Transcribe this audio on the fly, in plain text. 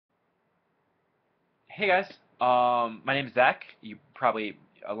Hey guys, my name is Zach.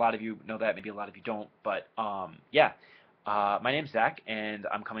 A lot of you know that, maybe a lot of you don't, but yeah, my name's Zach, and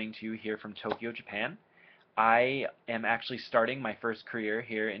I'm coming to you here from Tokyo, Japan. I am actually starting my first career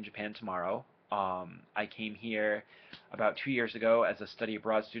here in Japan tomorrow. I came here about 2 years ago as a study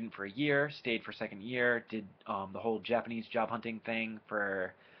abroad student for a year, stayed for second year, did the whole Japanese job hunting thing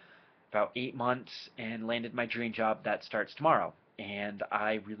for about 8 months and landed my dream job that starts tomorrow. And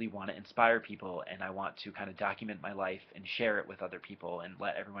I really want to inspire people, and I want to kind of document my life and share it with other people and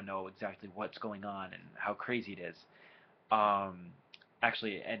let everyone know exactly what's going on and how crazy it is. Um,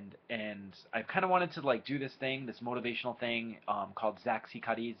 Actually, and I've kind of wanted to like do this thing, this motivational thing called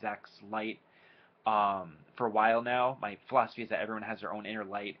Zackshikari, Zach's Light, for a while now. My philosophy is that everyone has their own inner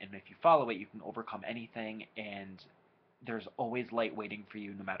light, and if you follow it, you can overcome anything. And there's always light waiting for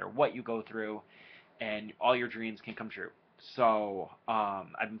you, no matter what you go through, and all your dreams can come true. So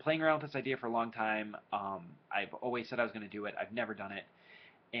I've been playing around with this idea for a long time. I've always said I was going to do it. I've never done it.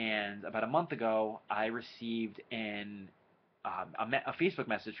 And about a month ago, I received a Facebook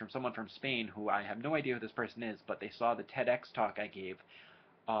message from someone from Spain who I have no idea who this person is, but they saw the TEDx talk I gave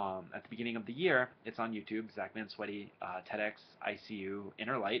at the beginning of the year. It's on YouTube, Zach Mansuetti, TEDx ICU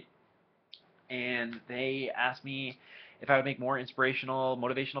Inner Light, and they asked me if I would make more inspirational,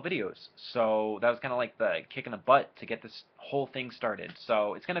 motivational videos. So that was kind of like the kick in the butt to get this whole thing started.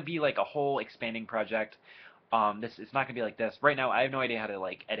 So it's gonna be like a whole expanding project. This it's not gonna be like this. Right now, I have no idea how to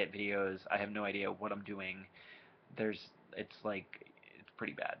like edit videos. I have no idea what I'm doing. There's it's like it's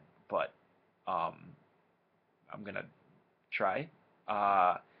pretty bad, but um, I'm gonna try.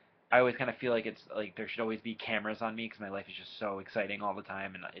 I always kind of feel like it's like there should always be cameras on me because my life is just so exciting all the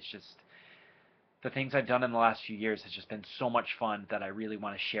time, and it's just the things I've done in the last few years has just been so much fun that I really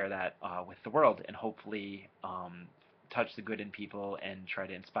want to share that with the world and hopefully touch the good in people and try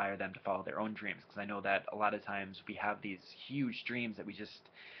to inspire them to follow their own dreams. Because I know that a lot of times we have these huge dreams that we just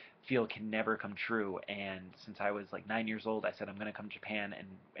feel can never come true. And since I was like 9 years old, I said I'm going to come to Japan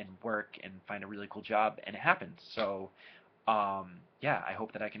and work and find a really cool job, and it happened. So yeah, I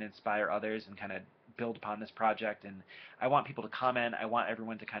hope that I can inspire others and kind of build upon this project. And I want people to comment. I want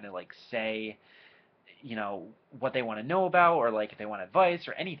everyone to kind of like say, what they want to know about, or like if they want advice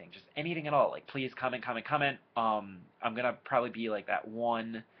or anything, just anything at all. Like, please comment, comment, comment. I'm gonna probably be like that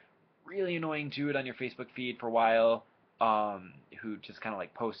one really annoying dude on your Facebook feed for a while, who just kind of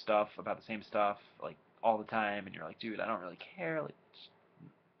like posts stuff about the same stuff like all the time, and you're like, dude, I don't really care. Like, just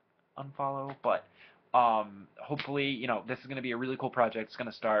unfollow. But hopefully, this is gonna be a really cool project. It's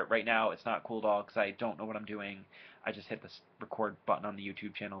gonna start right now. It's not cool at all because I don't know what I'm doing. I just hit this record button on the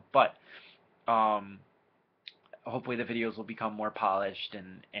YouTube channel, but um, hopefully the videos will become more polished,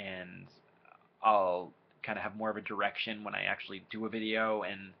 and I'll kind of have more of a direction when I actually do a video,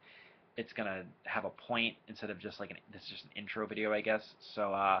 and it's gonna have a point instead of just like this is just an intro video, I guess.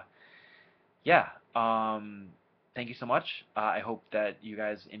 So yeah, thank you so much. I hope that you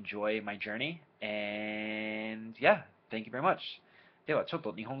guys enjoy my journey, and yeah, thank you very much. ではちょっ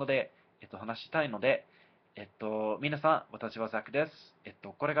と日本語で話したいので、皆さん、私はザクです。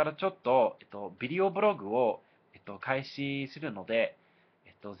これからちょっと、ビデオブログを、開始するので、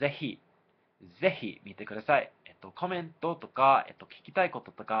ぜひ、ぜひ見てください。コメントとか、聞きたいこ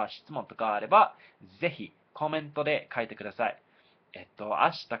ととか、質問とかあれば、ぜひ、コメントで書いてください。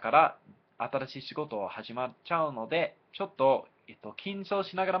明日から新しい仕事を始まっちゃうので、ちょっと、緊張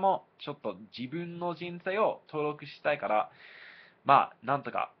しながらも、ちょっと自分の人生を登録したいから、まあ、なん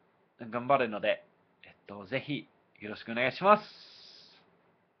とか頑張るので、ぜひよろしくお願いします。